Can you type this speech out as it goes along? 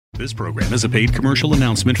This program is a paid commercial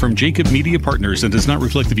announcement from JAKIB Media Partners and does not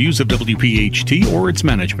reflect the views of WPHT or its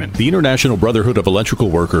management. The International Brotherhood of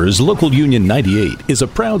Electrical Workers, Local Union 98, is a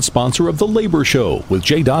proud sponsor of The Labor Show with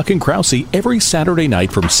J. Doc and Krause every Saturday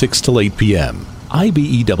night from 6 till 8 p.m.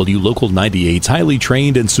 IBEW Local 98's highly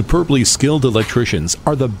trained and superbly skilled electricians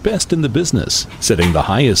are the best in the business, setting the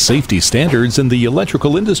highest safety standards in the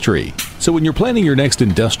electrical industry. So when you're planning your next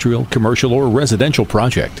industrial, commercial, or residential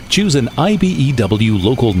project, choose an IBEW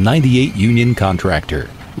Local 98 union contractor.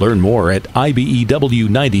 Learn more at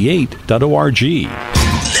ibew98.org.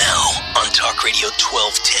 Now on Talk Radio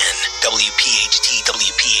 1210, WPHT,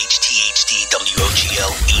 WPHT HD,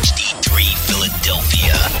 WOGL HD3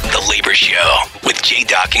 Philadelphia. The Labor Show with J.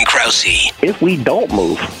 Doc and Krause. If we don't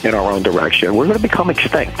move in our own direction, we're going to become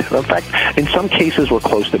extinct. In fact, in some cases, we're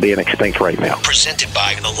close to being extinct right now. Presented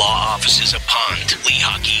by the law offices of Pond,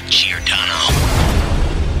 Lehocky, Giordano.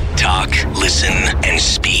 Talk, listen, and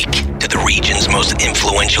speak to the region's most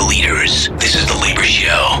influential leaders. This is The Labor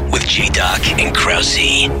Show with J. Doc and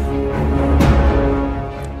Krause.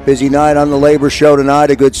 Busy night on The Labor Show tonight.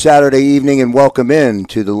 A good Saturday evening, and welcome in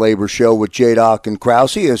to The Labor Show with J. Doc and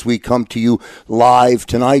Krause as we come to you live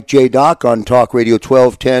tonight. J. Doc on Talk Radio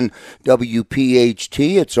 1210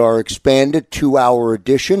 WPHT. It's our expanded 2-hour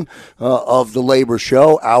edition of The Labor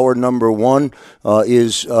Show. Hour number one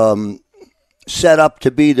is set up to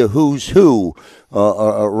be the who's who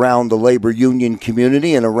around the labor union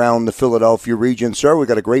community and around the Philadelphia region. Sir, we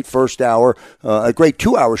got a great first hour, a great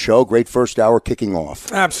 2-hour show, great first hour kicking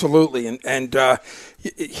off. Absolutely. And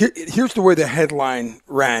here's the way the headline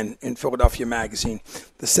ran in Philadelphia Magazine: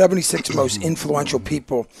 the 76 most influential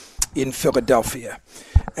people in Philadelphia.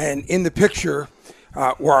 And in the picture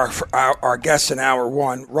were our guests in hour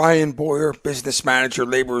one: Ryan Boyer, business manager,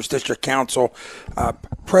 Laborers District Council,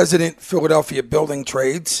 president, Philadelphia Building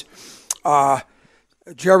Trades,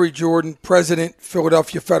 Jerry Jordan, president,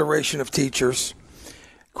 Philadelphia Federation of Teachers,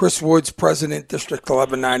 Chris Woods, president, District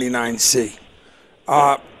 1199C.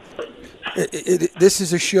 This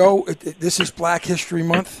is a show. This is Black History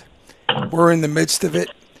Month. We're in the midst of it,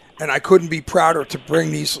 and I couldn't be prouder to bring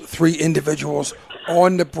these three individuals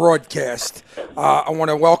on the broadcast. I want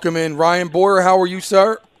to welcome in Ryan Boyer. How are you,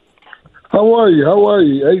 sir? How are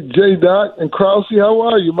you? Hey, J. Doc and Krause, how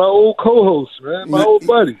are you? My old co-hosts, man. My old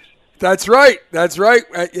buddies. That's right.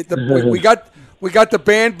 We got the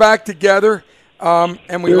band back together,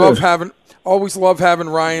 and we always love having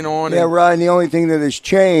Ryan on. Yeah, Ryan. The only thing that has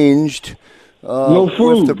changed. No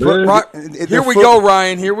food. Here we go,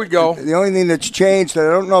 Ryan. Here we go. The only thing that's changed, I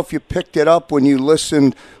don't know if you picked it up when you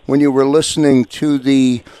were listening to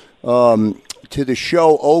the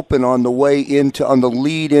show open on the lead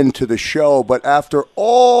into the show, but after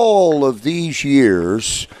all of these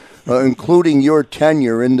years, including your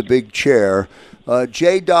tenure in the big chair,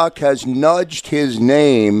 J-Doc has nudged his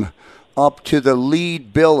name up to the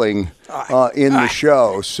lead billing in the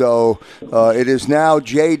show. So it is now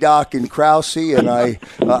J-Doc and Krause, and I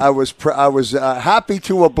was happy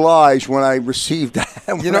to oblige when I received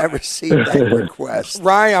that request.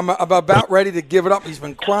 Ryan, I'm about ready to give it up. He's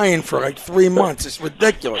been crying for like 3 months. It's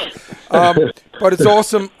ridiculous. But it's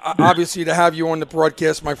awesome, obviously, to have you on the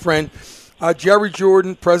broadcast, my friend. Jerry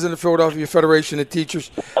Jordan, president of Philadelphia Federation of Teachers,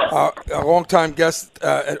 a longtime guest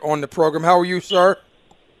on the program. How are you, sir?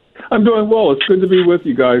 I'm doing well. It's good to be with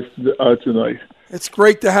you guys tonight. It's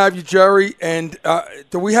great to have you, Jerry. And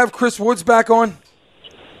do we have Chris Woods back on?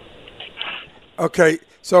 Okay,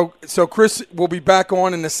 so Chris will be back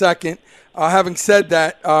on in a second. Having said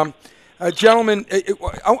that, gentlemen,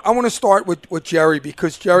 I want to start with Jerry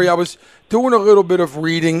because, Jerry, I was doing a little bit of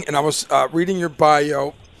reading, and I was reading your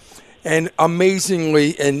bio. And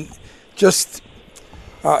amazingly, and just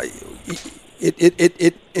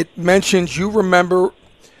it mentions you remember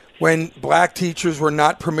when black teachers were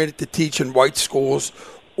not permitted to teach in white schools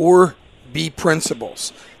or be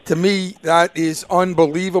principals. To me, that is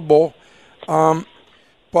unbelievable.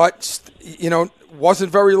 But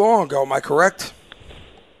wasn't very long ago. Am I correct?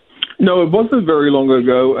 No, it wasn't very long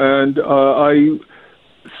ago, and I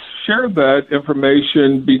shared that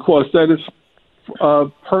information because that is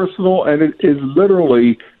personal, and it is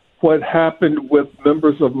literally what happened with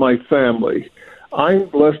members of my family. I'm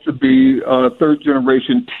blessed to be a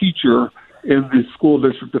third-generation teacher in the school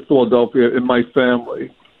district of Philadelphia in my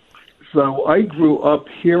family. So I grew up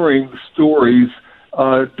hearing stories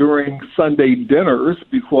during Sunday dinners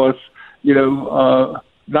because, not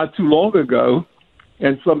too long ago,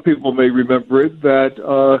 and some people may remember it, that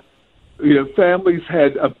families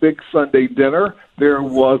had a big Sunday dinner. There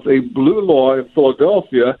was a blue law in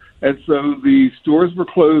Philadelphia, and so the stores were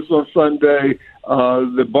closed on Sunday.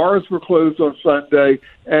 The bars were closed on Sunday,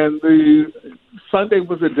 and the Sunday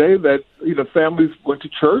was a day that families went to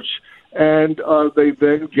church, and they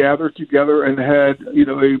then gathered together and had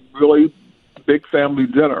a really big family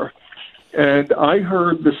dinner. And I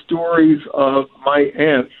heard the stories of my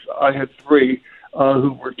aunts. I had three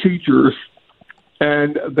who were teachers,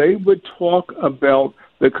 and they would talk about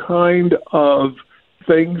the kind of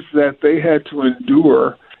things that they had to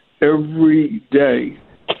endure every day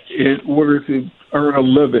in order to earn a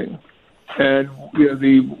living. And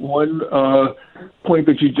the one point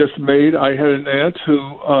that you just made, I had an aunt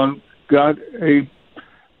who got a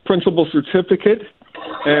principal certificate,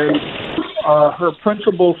 and her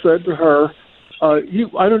principal said to her, I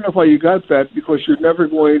don't know why you got that, because you're never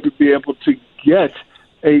going to be able to get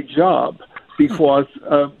a job, because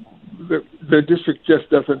the district just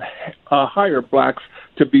doesn't hire blacks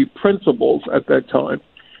to be principals at that time.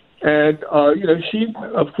 And, she,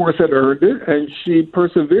 of course, had earned it, and she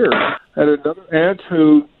persevered. Had another aunt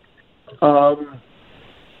who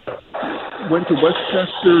went to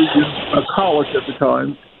Westchester College at the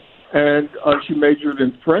time, and she majored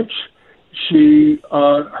in French.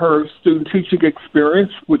 Her student teaching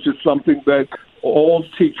experience, which is something that all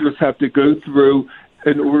teachers have to go through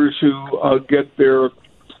in order to get their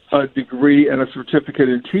degree and a certificate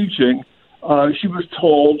in teaching, she was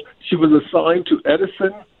told she was assigned to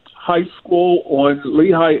Edison High School on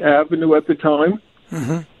Lehigh Avenue at the time,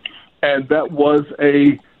 and that was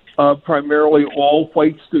a primarily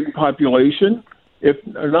all-white student population. If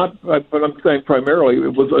not, but I'm saying primarily,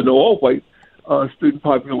 it was an all-white student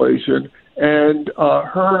population, and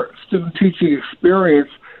her student teaching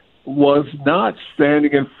experience was not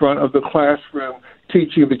standing in front of the classroom,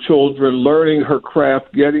 teaching the children, learning her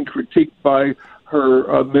craft, getting critiqued by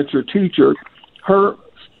her mentor teacher. Her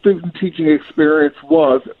student teaching experience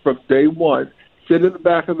was, from day one, sit in the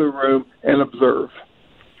back of the room and observe.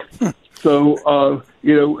 So,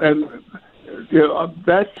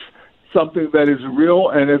 that's something that is real.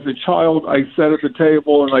 And as a child, I sat at the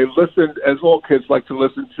table and I listened, as all kids like to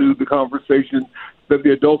listen to the conversation that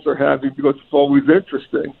the adults are having, because it's always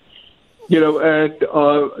interesting.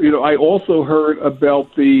 I also heard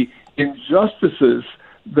about the injustices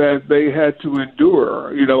that they had to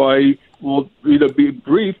endure. I will, be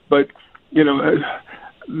brief, but,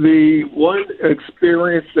 the one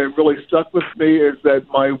experience that really stuck with me is that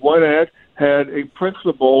my one aunt had a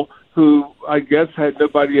principal who I guess had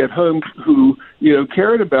nobody at home who,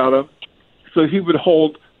 cared about him. So he would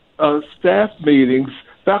hold staff meetings,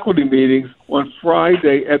 faculty meetings on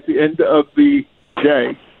Friday at the end of the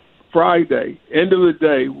day. Friday, end of the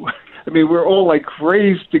day. I mean, we're all like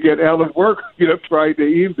crazed to get out of work, Friday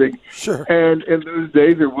evening. Sure. And in those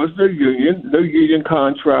days, there was no union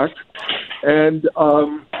contract. And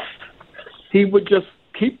he would just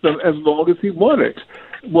keep them as long as he wanted.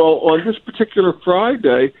 Well, on this particular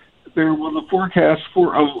Friday, there was a forecast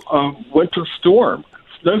for a winter storm,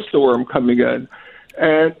 snowstorm coming in.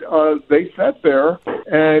 And they sat there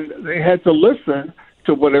and they had to listen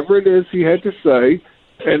to whatever it is he had to say.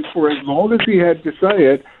 And for as long as he had to say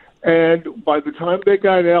it, and by the time they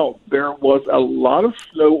got out, there was a lot of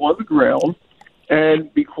snow on the ground.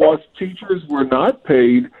 And because teachers were not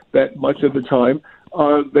paid that much of the time,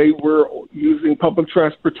 they were using public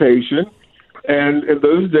transportation. And in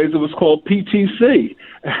those days, it was called PTC.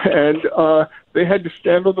 And they had to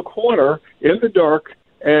stand on the corner in the dark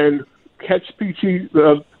and catch PTC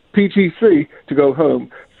to go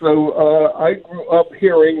home. So I grew up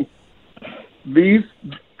hearing these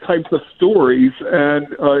types of stories, and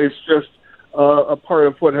it's just a part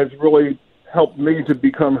of what has really helped me to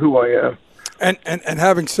become who I am. And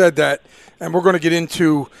having said that, and we're going to get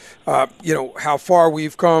into how far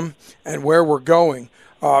we've come and where we're going,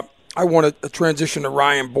 I want to transition to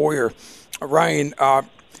Ryan Boyer. Ryan,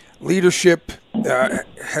 leadership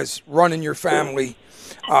has run in your family,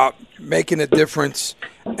 making a difference,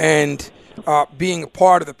 and being a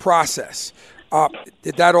part of the process.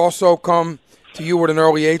 Did that also come to you at an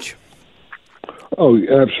early age? Oh,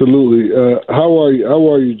 absolutely. How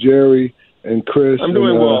are you, Jerry and Chris? I'm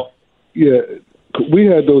doing well. Yeah, we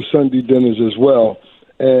had those Sunday dinners as well,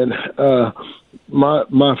 and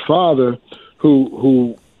my father,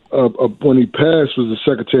 who when he passed, was the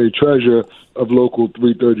secretary treasurer of Local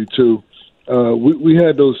 332. We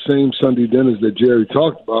had those same Sunday dinners that Jerry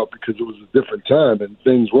talked about, because it was a different time and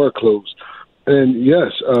things were closed. And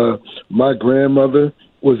yes, my grandmother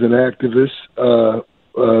was an activist.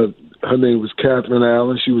 Her name was Catherine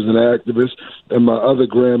Allen. She was an activist. And my other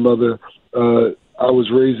grandmother, I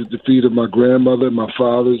was raised at the feet of my grandmother, my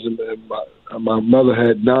father's, and my mother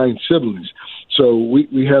had 9 siblings. So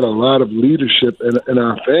we had a lot of leadership in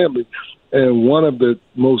our family. And one of the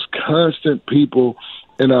most constant people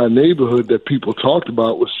in our neighborhood that people talked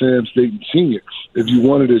about was Sam Staton Sr. If you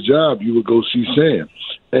wanted a job, you would go see Sam.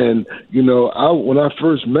 And, you know, when I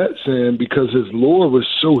first met Sam, because his lore was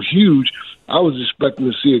so huge, I was expecting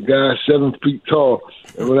to see a guy 7 feet tall.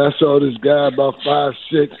 And when I saw this guy about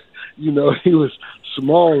 5'6", you know, he was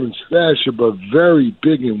small in stature, but very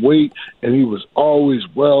big in weight, and he was always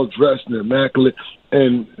well-dressed and immaculate.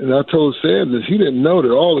 And I told Sam this. He didn't know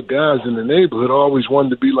that all the guys in the neighborhood always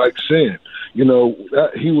wanted to be like Sam. You know,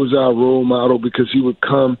 he was our role model because he would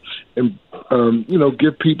come and, you know,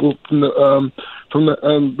 give people from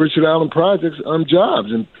the Richard Allen Projects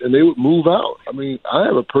jobs, and they would move out. I mean, I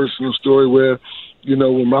have a personal story where, you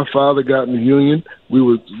know, when my father got in the union, we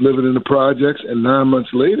were living in the projects, and 9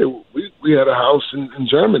 months later, we had a house in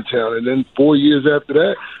Germantown. And then 4 years after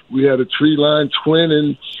that, we had a tree-lined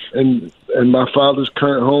twin, and my father's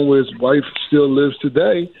current home where his wife still lives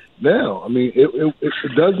today. Now, I mean,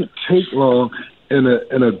 it doesn't take long, and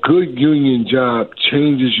a good union job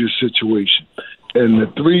changes your situation. And the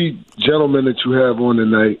 3 gentlemen that you have on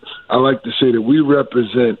tonight, I like to say that we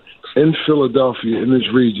represent in Philadelphia, in this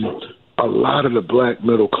region, a lot of the black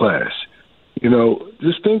middle class. You know,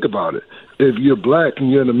 just think about it. If you're black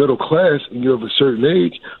and you're in the middle class and you're of a certain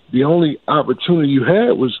age, the only opportunity you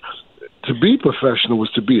had was to be professional,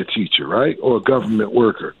 was to be a teacher, right, or a government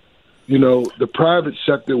worker. You know, the private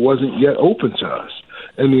sector wasn't yet open to us.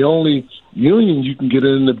 And the only union you can get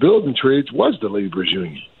in the building trades was the laborers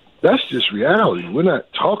union. That's just reality. We're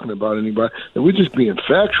not talking about anybody, and we're just being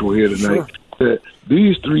factual here tonight. Sure. That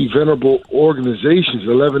these 3 venerable organizations,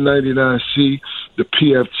 1199C, the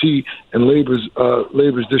PFT, and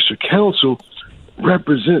Labor's District Council,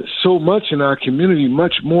 represent so much in our community,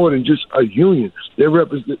 much more than just a union. They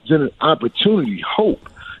represent an opportunity, hope.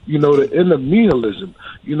 You know, the end of nihilism.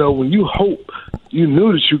 You know, when you hope, you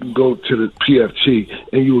knew that you can go to the PFT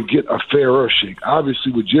and you would get a fairer shake.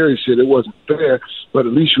 Obviously, what Jerry said, it wasn't fair, but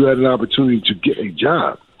at least you had an opportunity to get a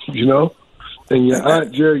job, you know? And your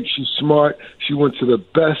Aunt Jerry, she's smart. She went to the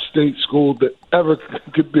best state school that ever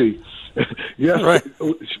could be. Yeah, right.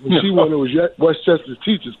 When she went, it was Westchester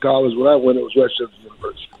Teachers College. When I went, it was Westchester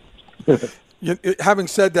University. Having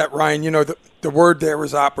said that, Ryan, you know, the word there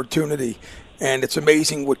is opportunity. And it's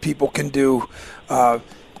amazing what people can do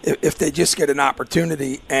if they just get an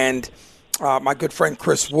opportunity. And my good friend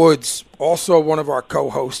Chris Woods, also one of our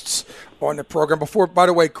co-hosts on the program. By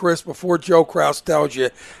the way, Chris, before Joe Kraus tells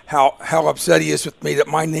you how upset he is with me that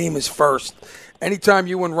my name is first, anytime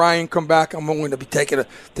you and Ryan come back, I'm willing to be take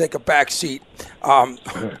a back seat on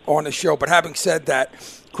the show. But having said that,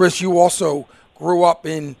 Chris, you also grew up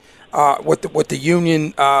in with the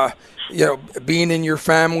union, you know, being in your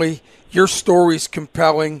family. Your story's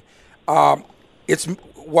compelling. It's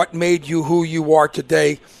what made you who you are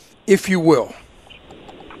today, if you will.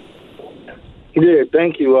 Yeah,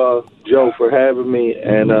 thank you, Joe, for having me,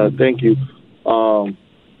 and thank you for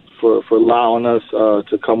allowing us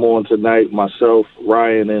to come on tonight. Myself,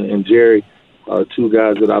 Ryan, and Jerry, 2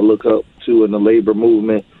 guys that I look up to in the labor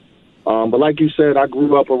movement. But like you said, I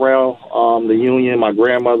grew up around the union. My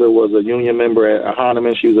grandmother was a union member at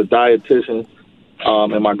Hahnemann. She was a dietitian.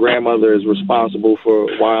 And my grandmother is responsible for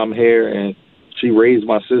why I'm here, and she raised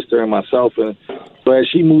my sister and myself. And so as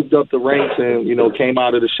she moved up the ranks and, you know, came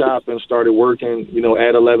out of the shop and started working, you know,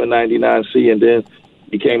 at 1199C, and then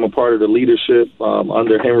became a part of the leadership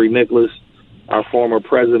under Henry Nicholas, our former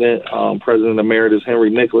president, President Emeritus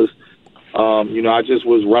Henry Nicholas. You know, I just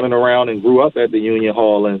was running around and grew up at the Union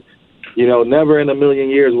Hall. And, you know, never in a million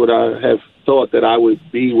years would I have thought that I would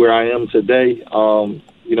be where I am today.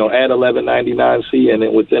 You know, at 1199C and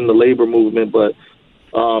then within the labor movement. But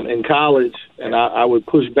in college, and I would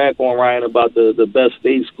push back on Ryan about the best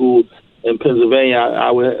state school in Pennsylvania.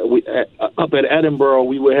 Up at Edinburgh,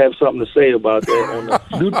 we would have something to say about that. On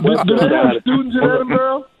the do they have students in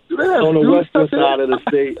Edinburgh? On the western side of the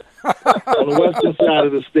state. On the western side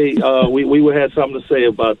of the state, we would have something to say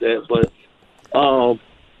about that. But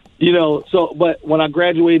you know, but when I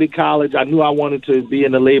graduated college, I knew I wanted to be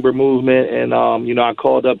in the labor movement, and, you know, I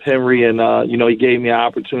called up Henry, and, you know, he gave me an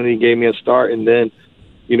opportunity, gave me a start, and then,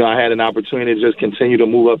 you know, I had an opportunity to just continue to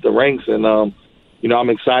move up the ranks, and, you know,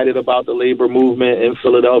 I'm excited about the labor movement in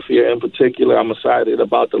Philadelphia in particular. I'm excited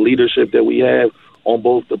about the leadership that we have on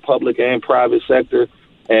both the public and private sector,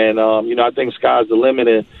 and, you know, I think sky's the limit,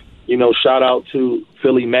 and, you know, shout out to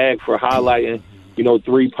Philly Mag for highlighting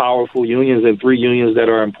three powerful unions and three unions that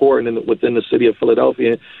are important within the city of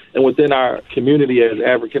Philadelphia and within our community as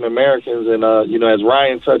African Americans. And, as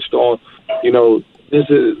Ryan touched on,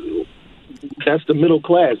 that's the middle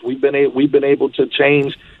class. We've been able to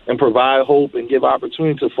change and provide hope and give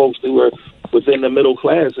opportunity to folks who are within the middle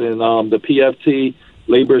class. And the PFT,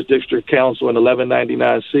 Labor's District Council, and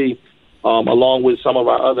 1199C, along with some of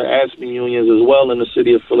our other ASPE unions as well in the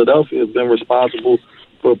city of Philadelphia, have been responsible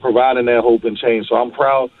for providing that hope and change. So I'm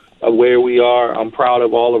proud of where we are. I'm proud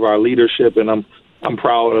of all of our leadership, and I'm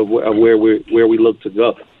proud of where we look to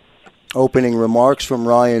go. Opening remarks from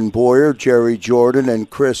Ryan Boyer, Jerry Jordan, and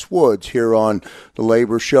Chris Woods here on The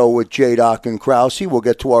Labor Show with J-Doc and Krause. We'll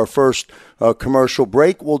get to our first commercial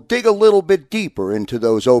break. We'll dig a little bit deeper into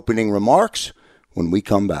those opening remarks when we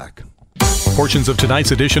come back. Portions of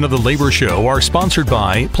tonight's edition of The Labor Show are sponsored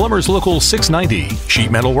by Plumbers Local 690,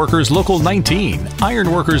 Sheet Metal Workers Local 19,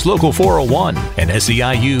 Iron Workers Local 401, and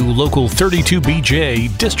SEIU Local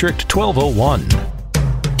 32BJ District 1201.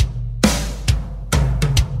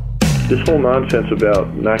 This whole nonsense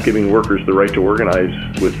about not giving workers the right to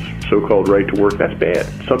organize with so-called right to work, that's bad.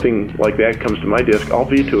 Something like that comes to my desk, I'll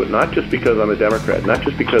veto it, not just because I'm a Democrat, not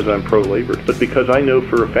just because I'm pro-labor, but because I know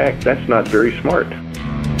for a fact that's not very smart.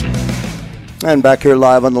 And back here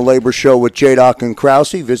live on The Labor Show with J-Doc and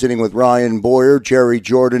Krause, visiting with Ryan Boyer, Jerry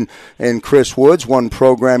Jordan, and Chris Woods. One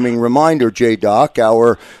programming reminder, J-Doc,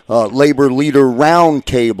 our Labor Leader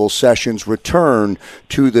Roundtable sessions return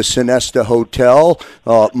to the Sonesta Hotel.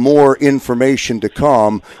 More information to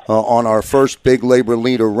come on our first big Labor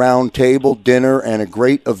Leader Roundtable dinner and a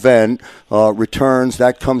great event returns.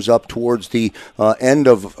 That comes up towards the end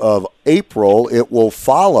of April. It will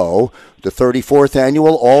follow the 34th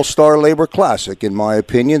Annual All-Star Labor Classic, in my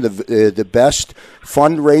opinion, the best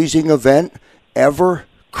fundraising event ever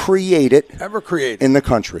created in the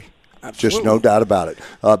country. Absolutely. Just no doubt about it.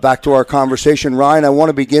 Back to our conversation. Ryan, I want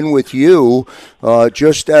to begin with you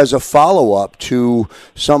just as a follow-up to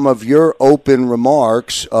some of your open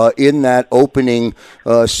remarks in that opening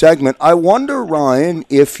segment. I wonder, Ryan,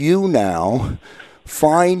 if you now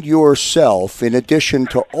find yourself, in addition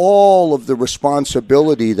to all of the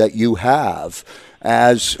responsibility that you have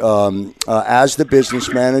as the business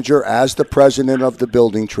manager, as the president of the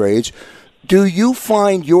building trades, do you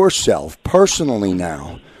find yourself personally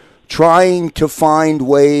now trying to find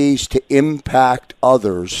ways to impact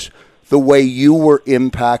others the way you were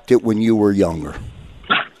impacted when you were younger?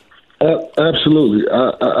 Absolutely.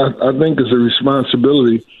 I think it's a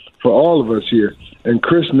responsibility for all of us here. And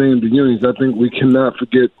Chris named the unions. I think we cannot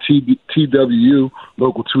forget TWU,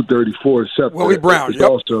 Local 234, except Willie Brown. Yep.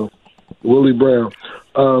 Also Willie Brown.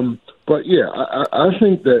 But yeah, I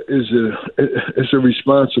think that it's a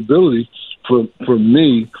responsibility for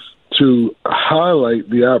me to highlight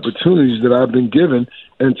the opportunities that I've been given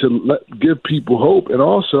and to give people hope, and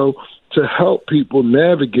also to help people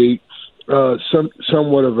navigate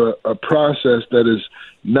somewhat of a process that is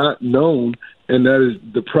not known, and that is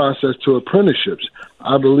the process to apprenticeships.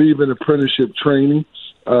 I believe in apprenticeship training.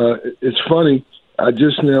 It's funny, I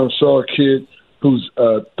just now saw a kid who's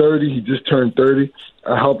 30. He just turned 30.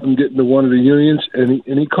 I helped him get into one of the unions, and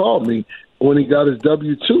he called me when he got his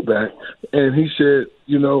W-2 back, and he said,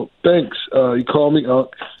 thanks. He called me,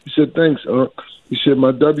 Unc. He said, thanks, Unc. He said,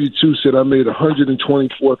 my W-2 said I made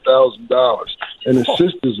 $124,000. And his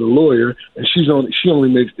sister's a lawyer, and she only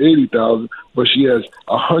makes $80,000, but she has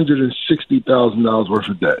 $160,000 worth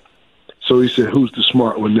of debt. So he said, who's the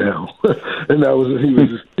smart one now? And that was, he was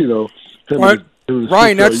just,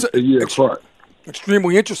 Ryan, that's a year apart.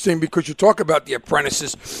 Extremely interesting, because you talk about the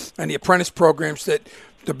apprentices and the apprentice programs that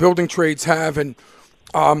the building trades have, and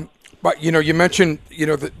but you mentioned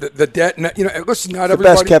the debt. Listen, not everybody. The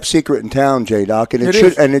best kept secret in town, J-Doc, and it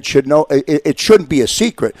shouldn't be a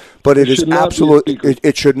secret, but it is absolutely.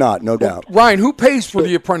 It should not, no doubt. Ryan, who pays for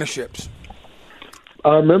the apprenticeships?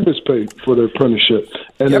 Our members pay for the apprenticeship,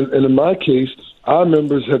 and in my case, our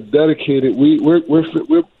members have dedicated. We're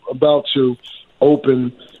about to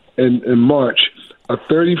open in March a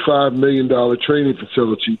 $35 million training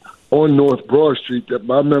facility on North Broad Street that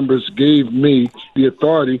my members gave me the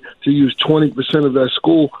authority to use 20% of that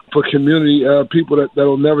school for community people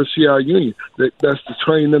that'll never see our union. That's to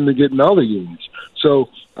train them to get in other unions. So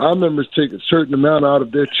our members take a certain amount out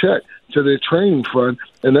of their check to their training fund,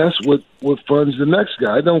 and that's what funds the next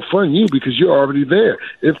guy. It don't fund you because you're already there.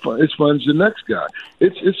 It funds the next guy.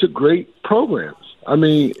 It's a great program. I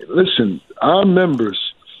mean, listen, our members,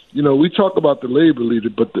 we talk about the labor leader,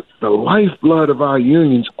 but the lifeblood of our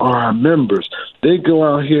unions are our members. They go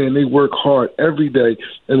out here and they work hard every day.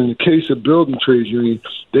 And in the case of Building Trades Union,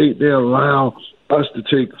 they allow us to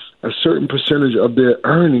take a certain percentage of their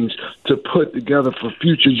earnings to put together for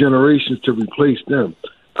future generations to replace them.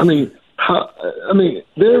 I mean,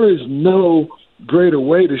 there is no greater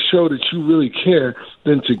way to show that you really care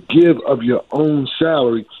than to give of your own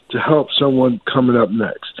salary to help someone coming up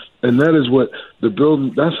next. And that is what the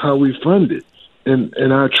building, that's how we fund it.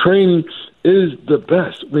 And our training is the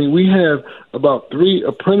best. I mean, we have about 3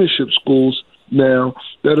 apprenticeship schools now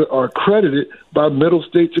that are accredited by Middle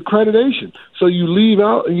States accreditation. So you leave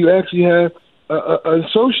out and you actually have an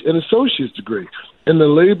associate's degree. And the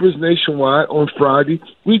laborers nationwide on Friday,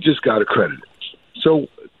 we just got accredited. So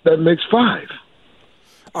that makes 5.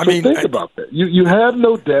 Think about that. You have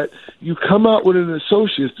no debt. You come out with an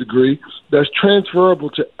associate's degree that's transferable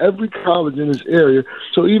to every college in this area.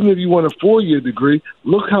 So even if you want a 4-year degree,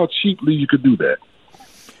 look how cheaply you could do that.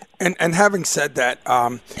 And having said that,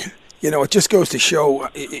 it just goes to show,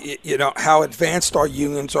 how advanced our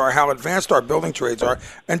unions are, how advanced our building trades are.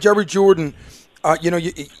 And Jerry Jordan,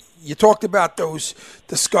 you talked about those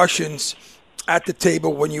discussions at the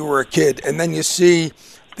table when you were a kid, and then you see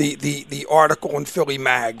the article in Philly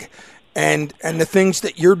Mag, and the things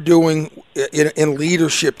that you're doing in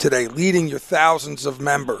leadership today, leading your thousands of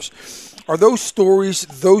members. Are those stories,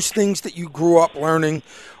 those things that you grew up learning,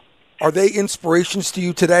 are they inspirations to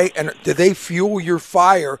you today? And do they fuel your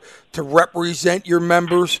fire to represent your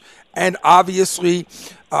members and obviously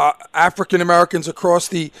African Americans across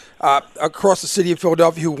the city of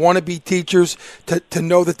Philadelphia who want to be teachers to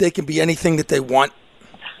know that they can be anything that they want?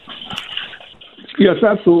 Yes,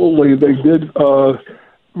 absolutely. They did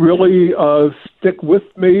really stick with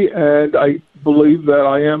me, and I believe that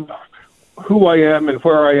I am who I am and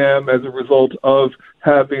where I am as a result of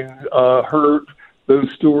having heard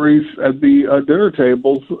those stories at the dinner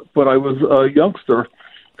tables when I was a youngster.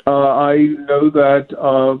 I know that,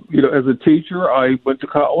 as a teacher, I went to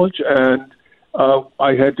college and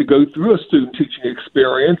I had to go through a student teaching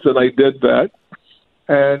experience, and I did that.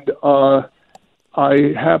 And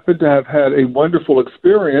I happen to have had a wonderful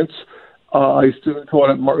experience. I student taught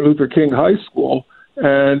at Martin Luther King High School,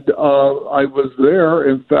 and I was there,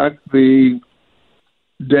 in fact, the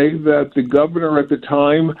day that the governor at the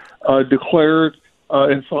time declared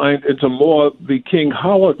and signed into law the King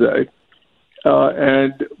holiday.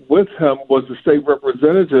 And with him was the state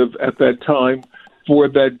representative at that time for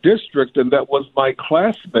that district, and that was my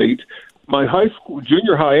classmate, my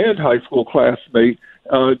junior high and high school classmate,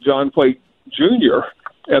 John Flake Jr.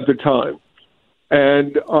 at the time.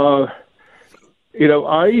 And,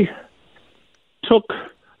 I took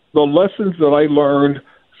the lessons that I learned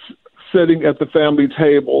sitting at the family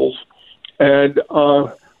tables, and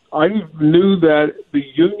I knew that the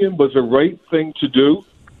union was the right thing to do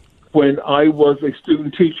when I was a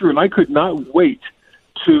student teacher, and I could not wait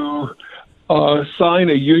to sign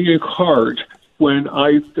a union card when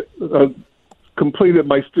I completed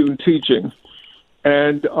my student teaching.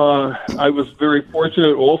 And I was very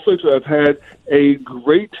fortunate also to have had a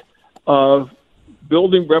great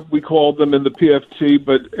building rep, we called them in the PFT,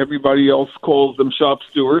 but everybody else calls them shop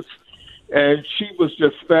stewards. And she was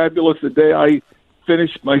just fabulous. The day I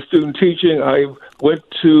finished my student teaching, I went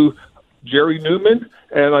to Jerry Newman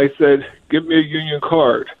and I said, give me a union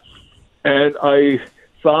card. And I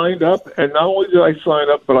signed up, and not only did I sign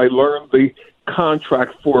up, but I learned the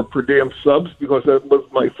contract for per diem subs because that was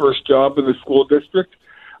my first job in the school district.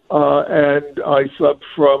 And I subbed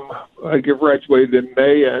I graduated in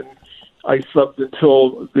May, and I subbed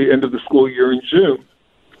until the end of the school year in June.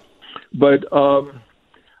 But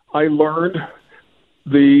I learned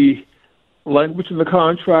the language in the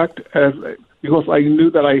contract because I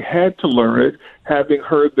knew that I had to learn it, having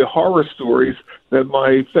heard the horror stories that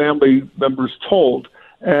my family members told.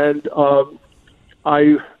 And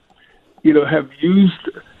I, have used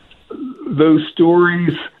those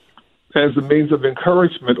stories as a means of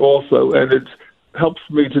encouragement also. And it helps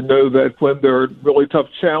me to know that when there are really tough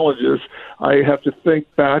challenges, I have to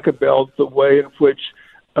think back about the way in which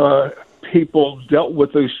people dealt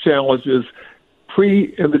with those challenges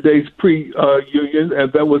in the days pre-union,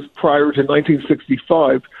 and that was prior to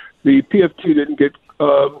 1965. The PFT didn't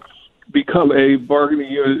become a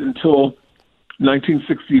bargaining unit until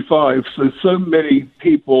 1965. So many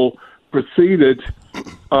people preceded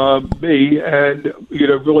me and,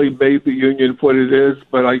 really made the union what it is.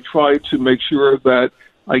 But I try to make sure that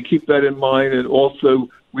I keep that in mind and also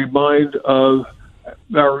remind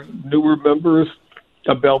our newer members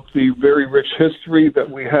about the very rich history that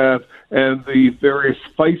we have and the various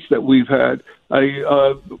fights that we've had.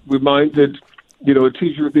 I reminded, a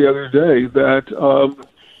teacher the other day that,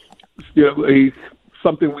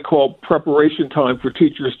 something we call preparation time for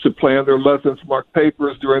teachers to plan their lessons, mark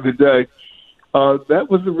papers during the day. that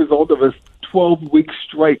was the result of a 12-week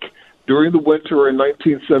strike during the winter in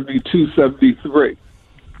 1972-73.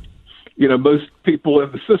 Most people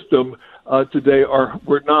in the system today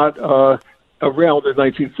were not around in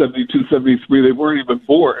 1972-73. They weren't even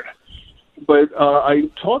born. But I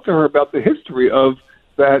talked to her about the history of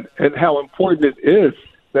that and how important it is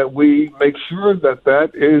that we make sure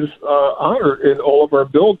that is honored in all of our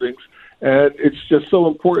buildings. And it's just so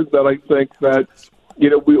important that I think that,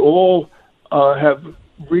 we all have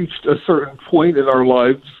reached a certain point in our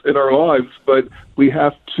lives, but we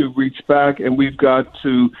have to reach back, and we've got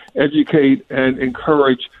to educate and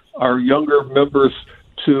encourage our younger members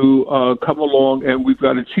to come along, and we've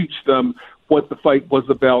got to teach them what the fight was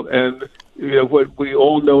about. And what we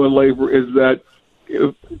all know in labor is that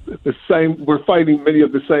we're fighting many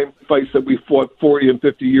of the same fights that we fought 40 and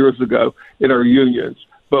 50 years ago in our unions,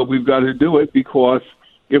 but we've got to do it, because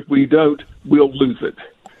if we don't, we'll lose it.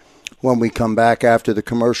 When we come back after the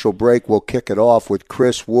commercial break, we'll kick it off with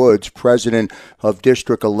Chris Woods, president of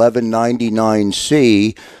District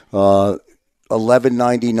 1199C.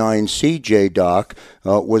 1199C, J-Doc,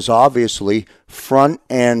 was obviously front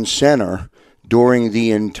and center during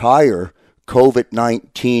the entire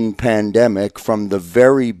COVID-19 pandemic from the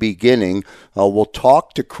very beginning. We'll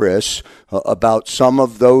talk to Chris about some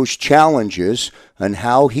of those challenges and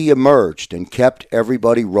how he emerged and kept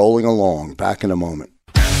everybody rolling along. Back in a moment.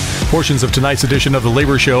 Portions of tonight's edition of The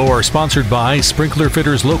Labor Show are sponsored by Sprinkler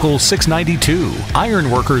Fitters Local 692, Iron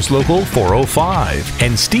Workers Local 405,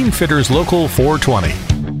 and Steam Fitters Local 420.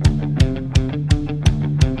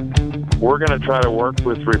 We're going to try to work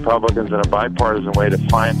with Republicans in a bipartisan way to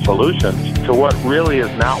find solutions to what really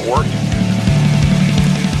is not working.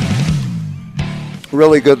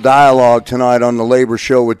 Really good dialogue tonight on The Labor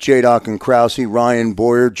Show with J-Doc and Krause, Ryan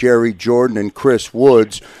Boyer, Jerry Jordan, and Chris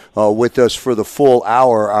Woods with us for the full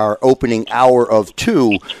hour, our opening hour of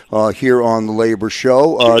 2 here on The Labor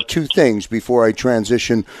Show. Two things before I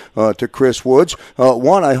transition to Chris Woods.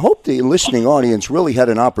 One, I hope the listening audience really had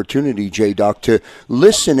an opportunity, J-Doc, to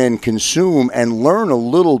listen and consume and learn a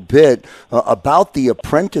little bit about the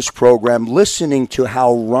apprentice program, listening to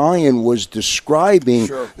how Ryan was describing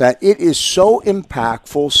that it is so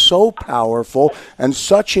impactful, so powerful, and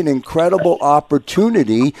such an incredible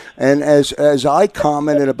opportunity. And as I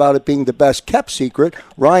commented about it being the best kept secret,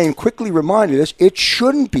 Ryan quickly reminded us it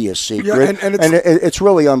shouldn't be a secret, and it's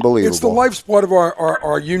really unbelievable. It's the lifeblood of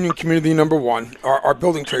our union community, number one, our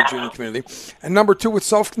building trades union community, and number two, it's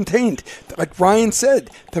self-contained. Like Ryan said,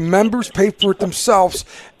 the members pay for it themselves,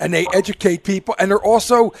 and they educate people, and they're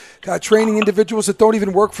also training individuals that don't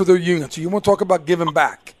even work for their union. So you want to talk about giving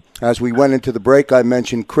back. As we went into the break, I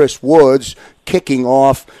mentioned Chris Woods kicking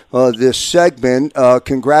off this segment.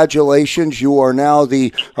 Congratulations. You are now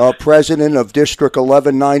the president of District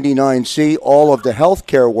 1199C, all of the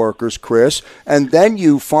healthcare workers, Chris. And then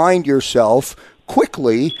you find yourself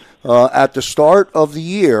quickly at the start of the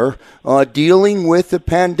year dealing with the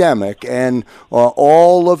pandemic and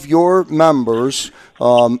all of your members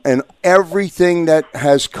and everything that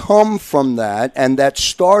has come from that and that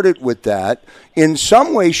started with that, in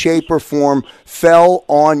some way, shape, or form, fell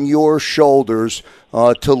on your shoulders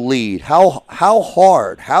to lead. How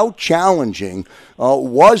hard, how challenging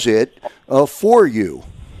was it for you?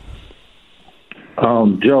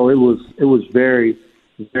 Joe, it was very,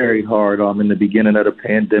 very hard. In the beginning of the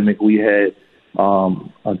pandemic, we had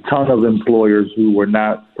a ton of employers who were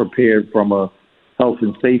not prepared from a health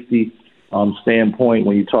and safety standpoint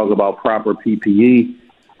when you talk about proper PPE.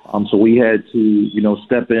 So we had to,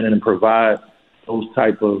 step in and provide those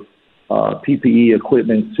type of PPE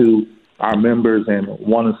equipment to our members, and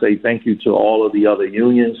want to say thank you to all of the other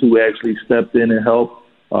unions who actually stepped in and helped.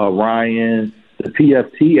 Ryan, the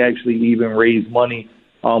PFT actually even raised money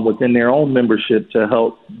within their own membership to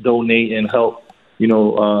help donate and help,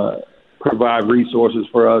 provide resources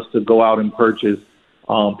for us to go out and purchase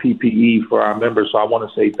PPE for our members. So I want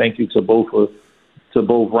to say thank you to both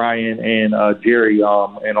Ryan and Jerry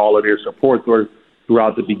and all of their support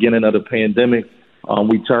throughout the beginning of the pandemic.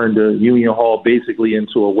 We turned the Union Hall basically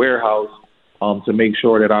into a warehouse to make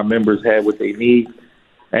sure that our members had what they need.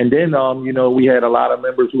 And then, we had a lot of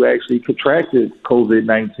members who actually contracted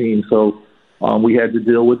COVID-19. So we had to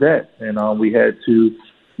deal with that. And we had to,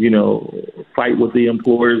 fight with the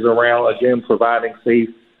employers around, again, providing safe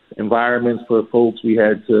environments for folks. We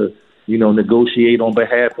had to, negotiate on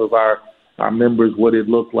behalf of our members what it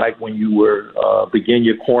looked like when you were begin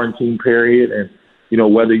your quarantine period, and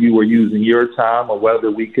whether you were using your time or whether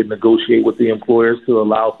we could negotiate with the employers to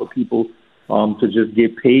allow for people to just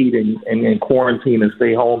get paid and quarantine and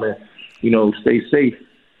stay home and, stay safe.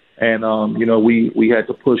 And, we had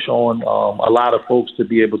to push on a lot of folks to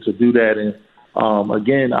be able to do that. And,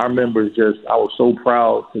 again, our members I was so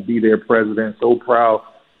proud to be their president, so proud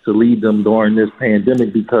to lead them during this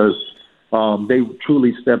pandemic because they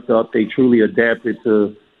truly stepped up. They truly adapted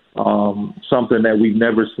to something that we've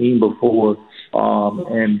never seen before.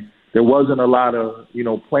 And there wasn't a lot of,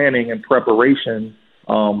 planning and preparation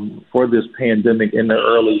for this pandemic in the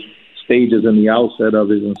early stages and the outset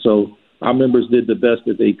of it. And so our members did the best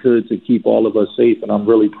that they could to keep all of us safe, and I'm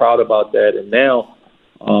really proud about that. And now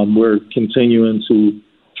we're continuing to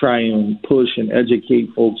try and push and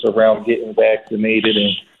educate folks around getting vaccinated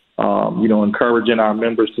and, encouraging our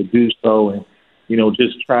members to do so and,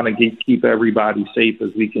 just trying to keep everybody safe as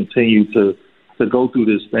we continue to go through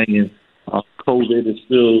this thing. And COVID is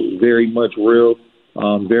still very much real,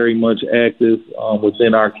 very much active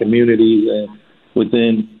within our communities and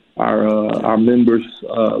within our members'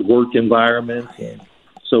 work environments. And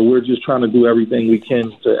so we're just trying to do everything we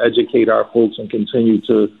can to educate our folks and continue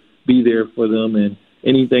to be there for them. And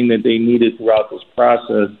anything that they needed throughout this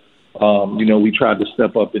process, we tried to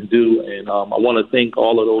step up and do. And I want to thank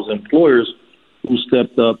all of those employers who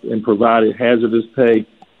stepped up and provided hazardous pay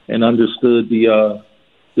and understood the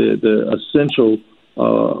essential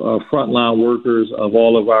frontline workers of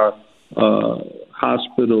all of our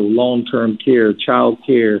hospital, long-term care, child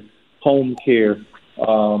care, home care,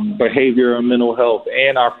 behavioral and mental health,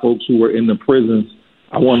 and our folks who were in the prisons.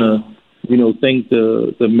 I want to, thank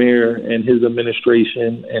the mayor and his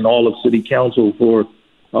administration and all of City Council for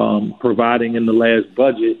providing in the last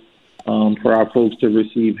budget for our folks to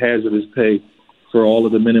receive hazardous pay for all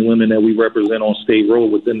of the men and women that we represent on State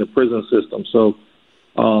Road within the prison system. So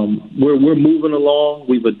we're moving along.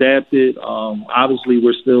 We've adapted. Obviously,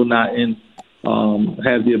 we're still not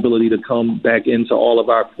have the ability to come back into all of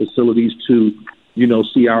our facilities to,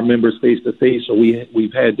 see our members face to face. So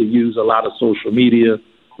we've had to use a lot of social media,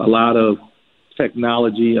 a lot of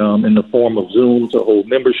technology in the form of Zoom to hold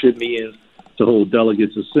membership meetings, to hold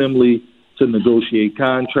delegates assembly, to negotiate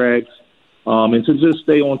contracts, and to just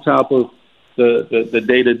stay on top of the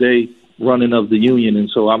day-to-day running of the union. And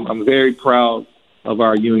so I'm very proud of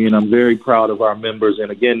our union. I'm very proud of our members.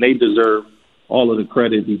 And again, they deserve all of the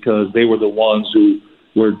credit because they were the ones who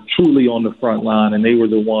were truly on the front line, and they were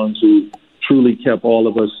the ones who truly kept all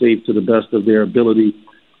of us safe to the best of their ability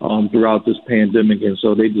throughout this pandemic. And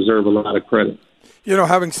so they deserve a lot of credit.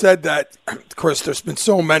 Having said that, Chris, there's been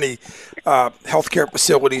so many healthcare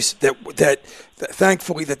facilities that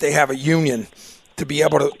thankfully that they have a union to be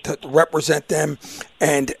able to represent them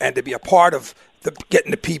and to be a part of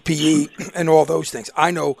getting the PPE and all those things.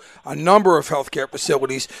 I know a number of healthcare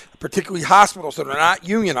facilities, particularly hospitals that are not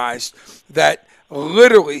unionized, that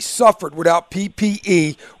literally suffered without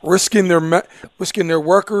PPE, risking their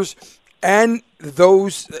workers and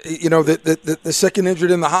those, the sick and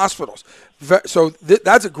injured in the hospitals. So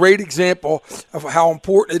that's a great example of how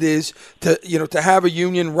important it is to have a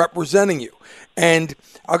union representing you. And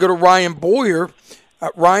I'll go to Ryan Boyer.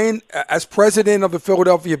 Ryan, as president of the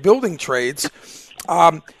Philadelphia Building Trades,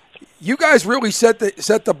 you guys really set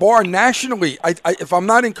the bar nationally. If I'm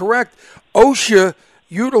not incorrect, OSHA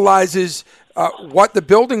utilizes what the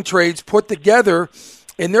building trades put together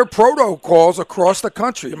in their protocols across the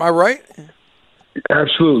country. Am I right?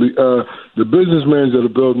 Absolutely. The businessman of the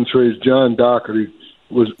building trades, John Doherty,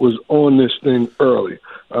 was on this thing early.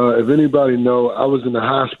 If anybody know, I was in the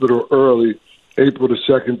hospital early, April the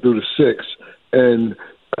 2nd through the 6th. And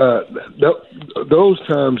those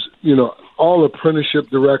times, all apprenticeship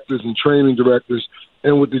directors and training directors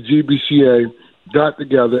and with the GBCA got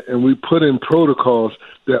together and we put in protocols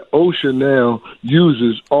that OSHA now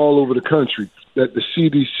uses all over the country, that the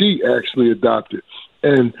CDC actually adopted.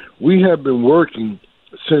 And we have been working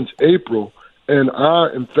since April, and our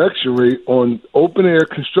infection rate on open-air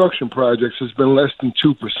construction projects has been less than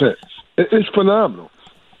 2%. It's phenomenal.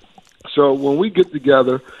 So when we get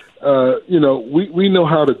together, we know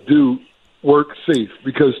how to do work safe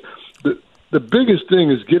because the biggest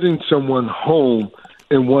thing is getting someone home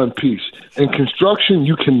in one piece. In construction,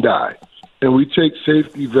 you can die, and we take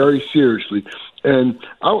safety very seriously. And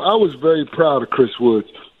I was very proud of Chris Woods.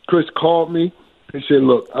 Chris called me. He said,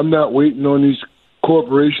 look, I'm not waiting on these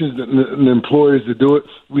corporations and the employers to do it.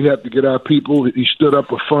 We have to get our people. He stood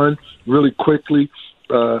up a fund really quickly,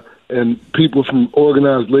 and people from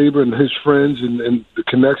organized labor and his friends and the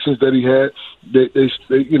connections that he had,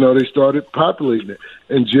 they started populating it.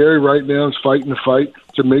 And Jerry right now is fighting the fight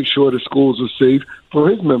to make sure the schools are safe for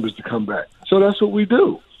his members to come back. So that's what we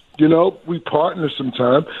do. We partner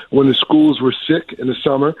sometime when the schools were sick in the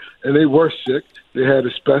summer, and they were sick. They had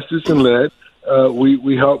asbestos and lead.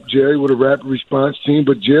 We helped Jerry with a rapid response team,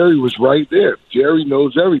 but Jerry was right there. Jerry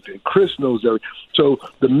knows everything. Chris knows everything. So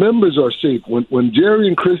the members are safe. When Jerry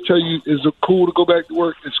and Chris tell you it's cool to go back to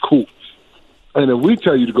work, it's cool. And if we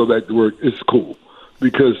tell you to go back to work, it's cool.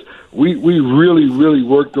 Because we really, really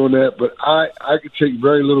worked on that. But I could take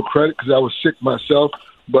very little credit because I was sick myself.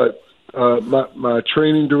 But my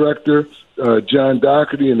training director, John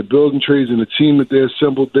Doherty, and the building trades and the team that they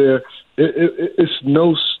assembled there, it's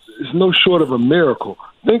no short of a miracle.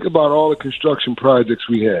 Think about all the construction projects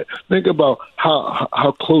we had. Think about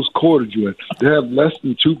how close quartered you had. They have less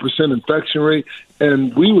than 2% infection rate,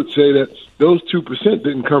 and we would say that those 2%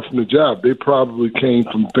 didn't come from the job. They probably came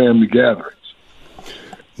from family gatherings.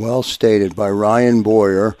 Well stated by Ryan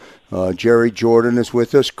Boyer. Jerry Jordan is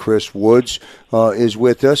with us. Chris Woods is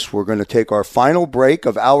with us. We're going to take our final break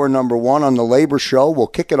of hour number 1 on the Labor Show. We'll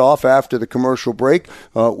kick it off after the commercial break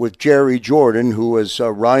with Jerry Jordan, who, as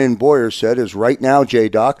Ryan Boyer said, is right now,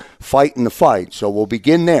 J-Doc, fighting the fight. So we'll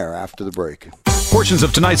begin there after the break. Portions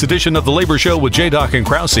of tonight's edition of The Labor Show with J-Doc and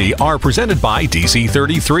Krause are presented by DC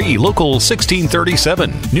 33, Local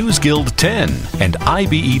 1637, News Guild 10, and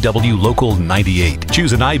IBEW Local 98.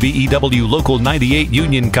 Choose an IBEW Local 98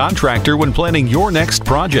 union contractor when planning your next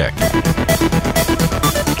project.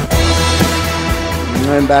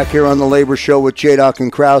 I'm back here on the Labor Show with J-Doc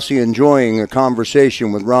and Krause, enjoying a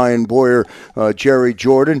conversation with Ryan Boyer, Jerry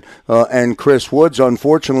Jordan, and Chris Woods.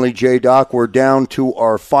 Unfortunately, J-Doc, we're down to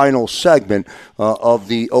our final segment of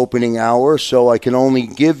the opening hour, so I can only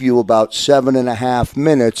give you about 7.5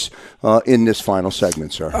 minutes in this final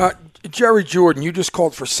segment, sir. Jerry Jordan, you just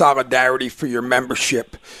called for solidarity for your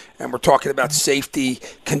membership, and we're talking about safety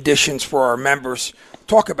conditions for our members.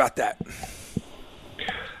 Talk about that.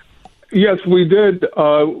 Yes, we did. As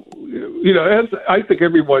I think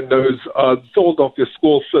everyone knows, the Philadelphia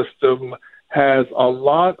school system has a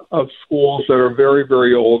lot of schools that are very,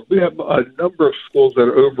 very old. We have a number of schools that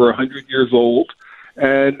are over 100 years old.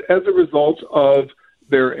 And as a result of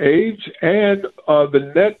their age and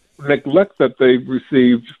the neglect that they've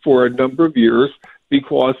received for a number of years,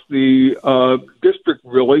 because the district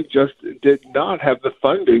really just did not have the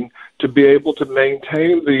funding to be able to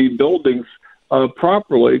maintain the buildings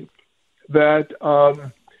properly, that,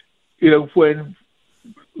 when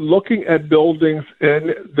looking at buildings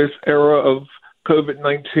in this era of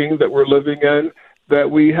COVID-19 that we're living in, that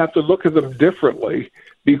we have to look at them differently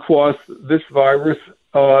because this virus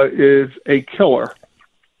is a killer.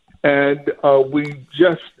 And we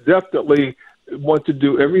just definitely want to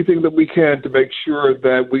do everything that we can to make sure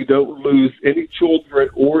that we don't lose any children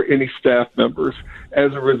or any staff members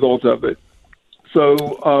as a result of it.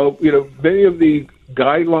 So, many of the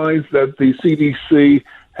guidelines that the CDC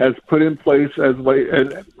has put in place and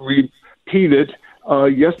repeated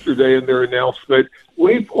yesterday in their announcement,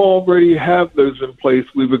 we've already have those in place.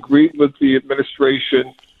 We've agreed with the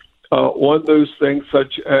administration on those things,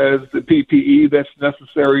 such as the PPE that's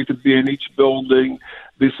necessary to be in each building,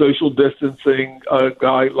 the social distancing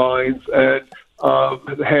guidelines,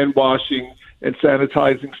 and hand washing and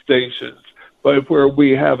sanitizing stations. But where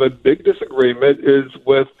we have a big disagreement is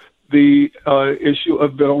with the issue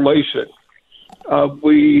of ventilation.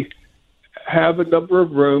 We have a number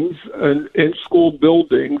of rooms in school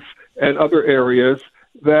buildings and other areas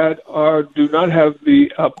that do not have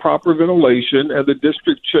the proper ventilation, and the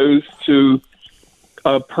district chose to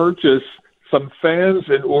purchase some fans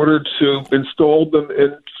in order to install them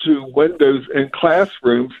into windows in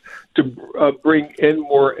classrooms to bring in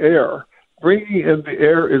more air. Bringing in the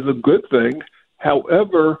air is a good thing.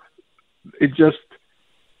 However, they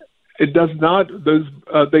do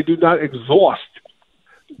not exhaust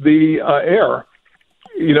the air,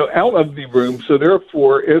 out of the room. So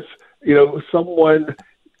therefore, if, someone,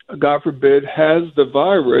 God forbid, has the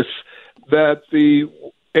virus, that the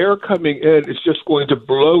air coming in is just going to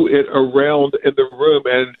blow it around in the room,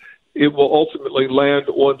 and it will ultimately land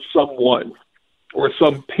on someone or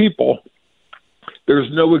some people.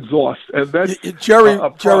 There's no exhaust, and that's Jerry.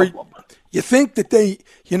 You think that they,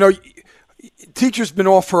 teachers been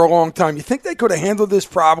off for a long time. You think they could have handled this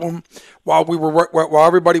problem while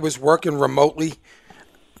everybody was working remotely?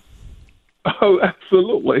 Oh,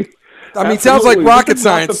 absolutely. I mean, it sounds like rocket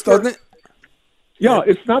science, doesn't it? Yeah,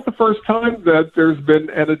 it's not the first time that there's been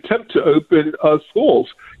an attempt to open schools.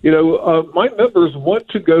 My members want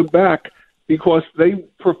to go back because they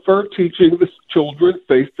prefer teaching the children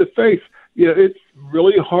face-to-face. It's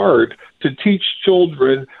really hard to teach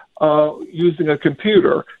children using a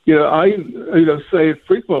computer. I say it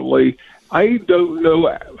frequently. I don't know,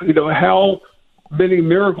 how many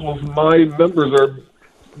miracles my members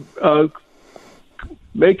are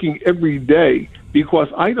making every day because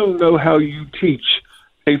I don't know how you teach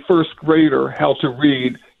a first grader how to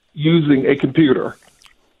read using a computer.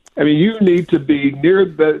 I mean, you need to be near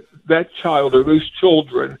that child or those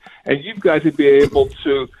children, and you've got to be able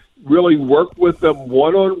to really work with them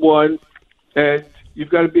one-on-one, and you've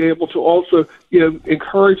got to be able to also,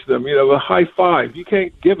 encourage them, a high five. You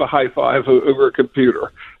can't give a high five over a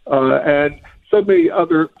computer. And so many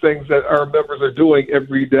other things that our members are doing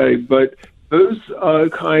every day. But those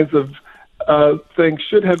kinds of things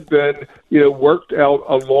should have been, worked out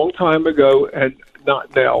a long time ago and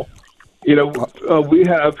not now. We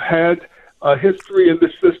have had a history in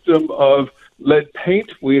the system of lead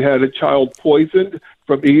paint. We had a child poisoned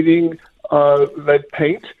from eating lead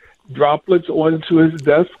paint droplets onto his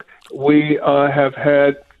desk. We have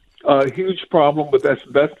had a huge problem with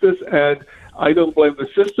asbestos, and I don't blame the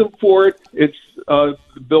system for it. It's the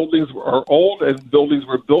buildings are old, and buildings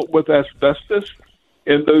were built with asbestos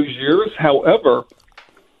in those years. However,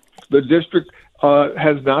 the district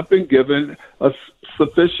has not been given a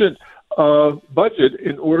sufficient budget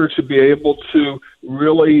in order to be able to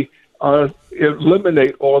really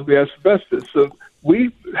eliminate all of the asbestos. So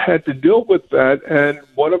we had to deal with that, and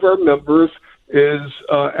one of our members is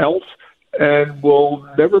out and will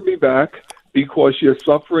never be back because she is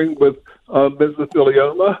suffering with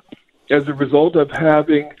mesothelioma as a result of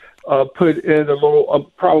having put in a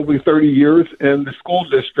little, probably 30 years in the school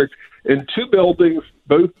district in two buildings,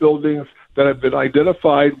 both buildings that have been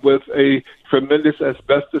identified with a tremendous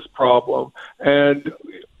asbestos problem. And,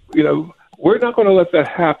 we're not going to let that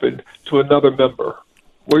happen to another member.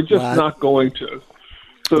 We're just not going to.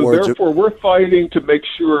 So therefore, we're fighting to make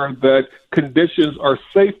sure that conditions are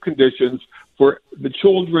safe conditions for the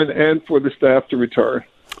children and for the staff to return.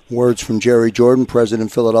 Words from Jerry Jordan,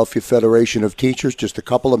 President, Philadelphia Federation of Teachers. Just a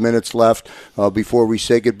couple of minutes left before we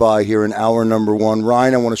say goodbye here in hour number one.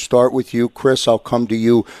 Ryan, I want to start with you. Chris, I'll come to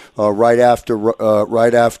you right after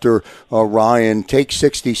Ryan. Take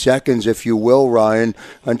 60 seconds, if you will, Ryan,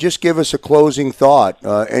 and just give us a closing thought.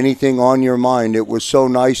 Anything on your mind? It was so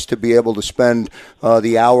nice to be able to spend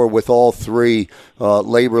the hour with all three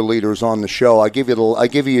labor leaders on the show. I give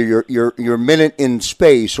you your minute in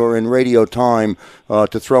space or in radio time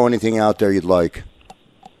to throw anything out there you'd like.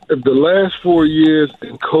 If the last 4 years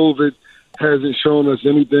in COVID hasn't shown us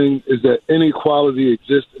anything, is that inequality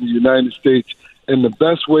exists in the United States, and the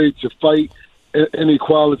best way to fight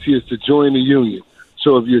inequality is to join a union.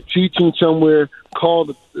 So if you're teaching somewhere, call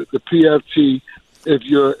the PFT. If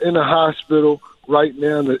you're in a hospital right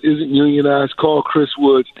now that isn't unionized, call Chris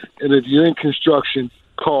Woods. And if you're in construction,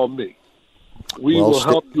 call me. We will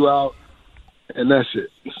help you out, and that's it.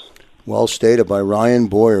 Well stated by Ryan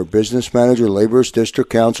Boyer, Business Manager, Laborers District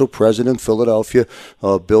Council, President, Philadelphia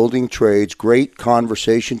Building Trades. Great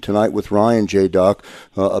conversation tonight with Ryan, J-Doc,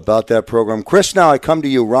 about that program. Chris, now I come to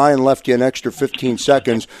you. Ryan left you an extra 15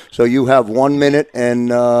 seconds, so you have 1 minute.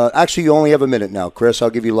 And actually, you only have a minute now. Chris, I'll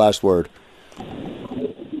give you last word.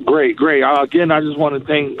 Great. Again, I just want to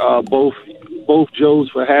thank both Joes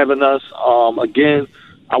for having us. Again,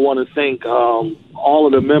 I want to thank all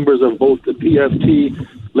of the members of both the PFT,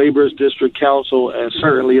 Laborers District Council, and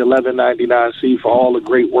certainly 1199C for all the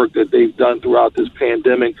great work that they've done throughout this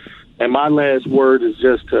pandemic. And my last word is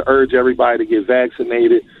just to urge everybody to get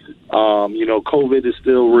vaccinated. COVID is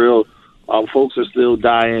still real. Folks are still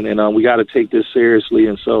dying, and we got to take this seriously.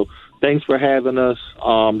 And so thanks for having us.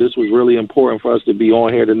 This was really important for us to be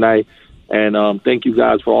on here tonight. And thank you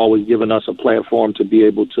guys for always giving us a platform to be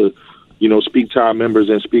able to, speak to our members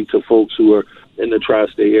and speak to folks who are in the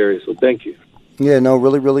tri-state area. So thank you. Yeah, no,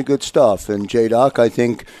 really, really good stuff. And J-Doc, I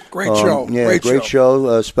think... Great show. Yeah, great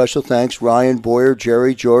show. Special thanks, Ryan Boyer,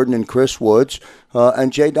 Jerry Jordan, and Chris Woods.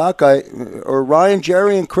 And J-Doc, Ryan,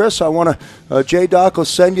 Jerry, and Chris, I want to... J-Doc will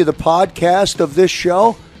send you the podcast of this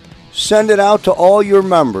show. Send it out to all your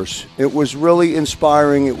members. It was really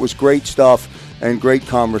inspiring. It was great stuff and great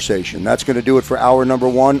conversation. That's going to do it for hour number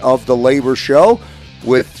one of The Labor Show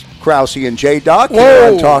with Krause and J-Doc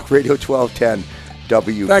here on Talk Radio 1210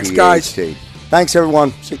 WPHT. Thanks, guys. Thanks,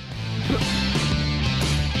 everyone. See-